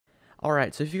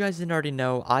Alright, so if you guys didn't already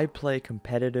know, I play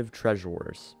competitive Treasure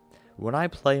Wars. When I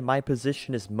play, my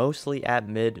position is mostly at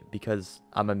mid because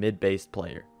I'm a mid-based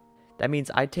player. That means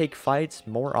I take fights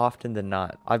more often than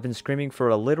not. I've been screaming for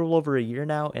a little over a year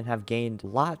now and have gained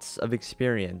lots of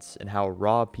experience in how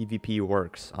raw PvP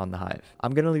works on the Hive.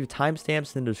 I'm going to leave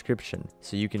timestamps in the description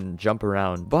so you can jump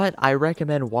around, but I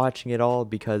recommend watching it all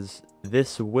because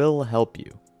this will help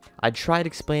you. I tried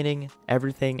explaining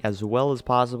everything as well as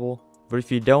possible, but if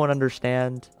you don't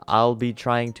understand, I'll be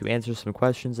trying to answer some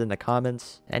questions in the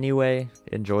comments. Anyway,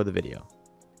 enjoy the video.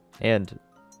 And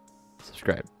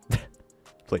subscribe,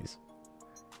 please.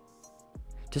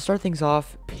 To start things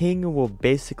off, ping will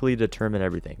basically determine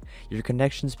everything. Your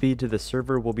connection speed to the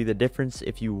server will be the difference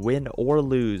if you win or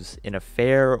lose in a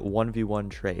fair 1v1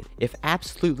 trade. If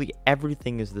absolutely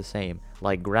everything is the same,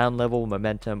 like ground level,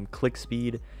 momentum, click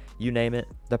speed, you name it,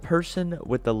 the person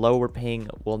with the lower ping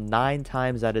will 9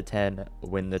 times out of 10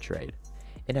 win the trade.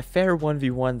 In a fair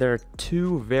 1v1, there are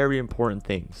two very important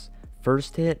things: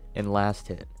 first hit and last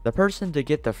hit. The person to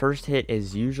get the first hit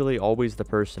is usually always the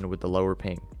person with the lower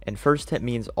ping, and first hit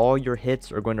means all your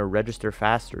hits are going to register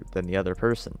faster than the other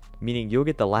person, meaning you'll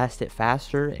get the last hit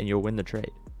faster and you'll win the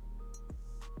trade.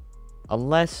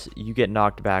 Unless you get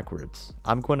knocked backwards.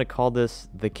 I'm going to call this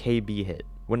the KB hit.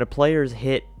 When a player is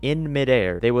hit in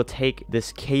midair, they will take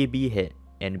this KB hit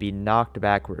and be knocked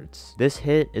backwards. This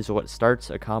hit is what starts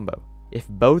a combo. If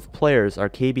both players are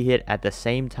KB hit at the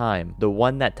same time, the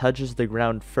one that touches the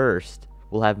ground first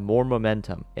will have more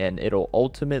momentum, and it'll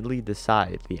ultimately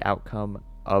decide the outcome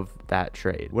of that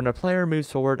trade. When a player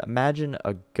moves forward, imagine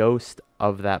a ghost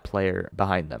of that player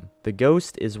behind them. The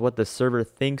ghost is what the server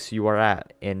thinks you are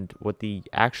at, and what the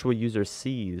actual user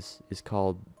sees is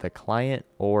called the client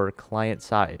or client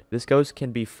side. This ghost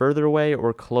can be further away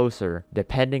or closer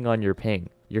depending on your ping.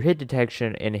 Your hit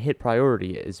detection and hit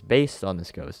priority is based on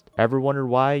this ghost. Ever wondered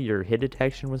why your hit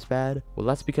detection was bad? Well,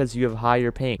 that's because you have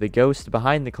higher ping. The ghost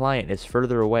behind the client is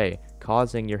further away,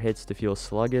 causing your hits to feel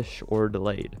sluggish or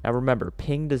delayed. Now remember,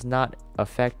 ping does not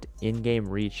affect in-game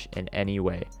reach in any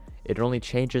way. It only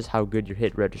changes how good your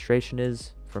hit registration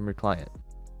is from your client.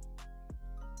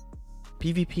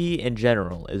 PvP in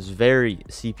general is very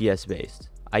CPS based.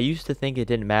 I used to think it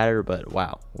didn't matter, but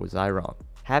wow, was I wrong.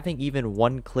 Having even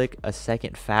one click a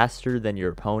second faster than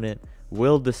your opponent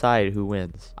will decide who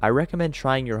wins. I recommend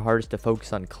trying your hardest to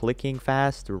focus on clicking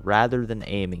fast rather than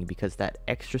aiming, because that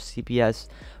extra CPS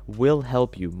will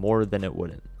help you more than it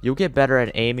wouldn't. You'll get better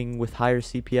at aiming with higher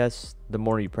CPS the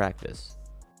more you practice.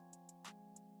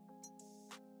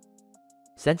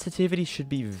 Sensitivity should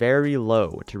be very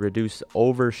low to reduce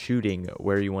overshooting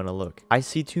where you want to look. I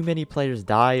see too many players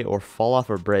die or fall off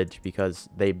a bridge because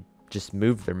they just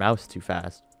moved their mouse too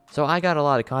fast. So I got a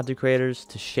lot of content creators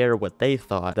to share what they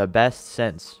thought the best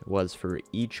sense was for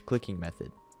each clicking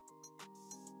method.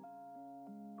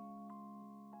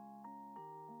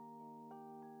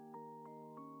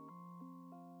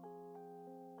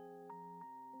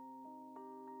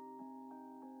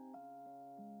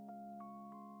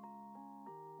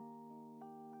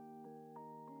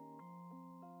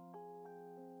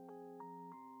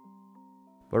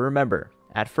 But remember,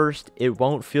 at first it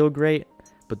won't feel great,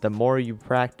 but the more you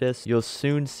practice, you'll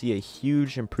soon see a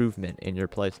huge improvement in your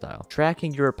playstyle.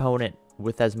 Tracking your opponent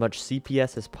with as much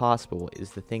CPS as possible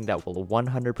is the thing that will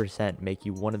 100% make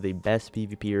you one of the best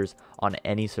PvPers on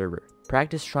any server.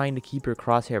 Practice trying to keep your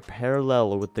crosshair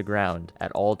parallel with the ground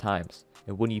at all times,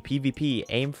 and when you PvP,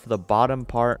 aim for the bottom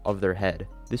part of their head.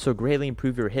 This will greatly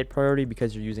improve your hit priority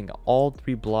because you're using all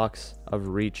 3 blocks of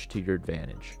reach to your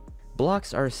advantage.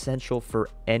 Blocks are essential for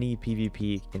any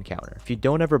PvP encounter. If you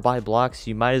don't ever buy blocks,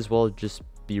 you might as well just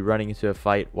be running into a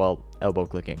fight while elbow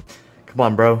clicking. Come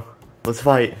on, bro. Let's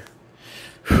fight.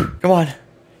 Come on.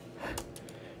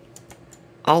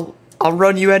 I'll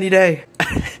run you any day.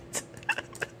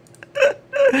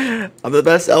 I'm the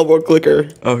best elbow clicker.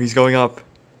 Oh, he's going up.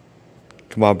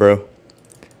 Come on, bro.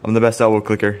 I'm the best elbow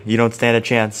clicker. You don't stand a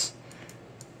chance.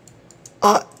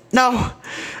 No!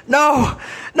 No!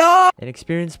 No! An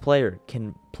experienced player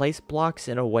can place blocks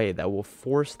in a way that will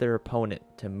force their opponent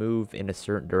to move in a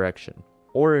certain direction,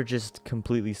 or just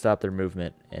completely stop their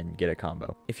movement and get a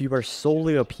combo. If you are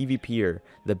solely a PvPer,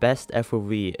 the best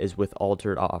FOV is with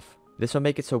altered off. This will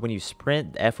make it so when you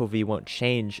sprint, the FOV won't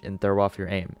change and throw off your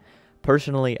aim.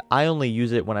 Personally, I only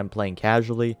use it when I'm playing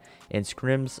casually. In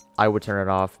scrims, I would turn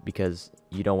it off because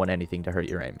you don't want anything to hurt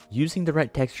your aim. Using the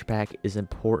right texture pack is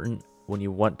important when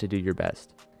you want to do your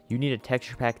best. You need a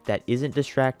texture pack that isn't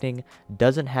distracting,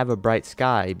 doesn't have a bright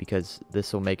sky because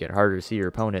this will make it harder to see your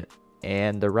opponent,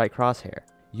 and the right crosshair.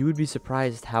 You would be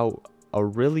surprised how A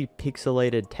really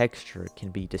pixelated texture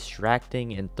can be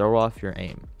distracting and throw off your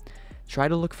aim. Try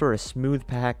to look for a smooth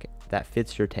pack that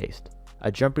fits your taste.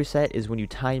 A jump reset is when you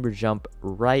time your jump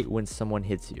right when someone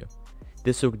hits you.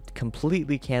 This will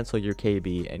completely cancel your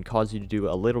KB and cause you to do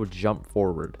a little jump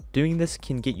forward. Doing this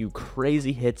can get you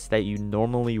crazy hits that you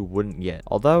normally wouldn't get.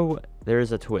 Although, there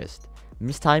is a twist.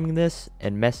 Mistiming this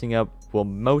and messing up will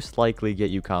most likely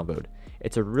get you comboed.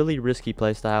 It's a really risky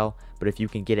playstyle, but if you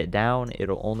can get it down,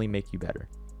 it'll only make you better.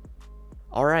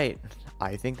 Alright,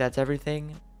 I think that's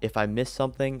everything. If I missed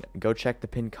something, go check the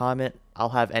pinned comment. I'll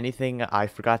have anything I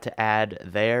forgot to add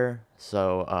there.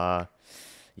 So,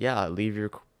 yeah, leave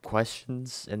your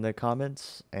questions in the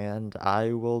comments, and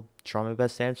I will try my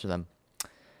best to answer them.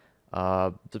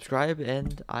 Subscribe,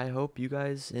 and I hope you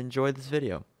guys enjoyed this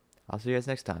video. I'll see you guys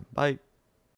next time. Bye.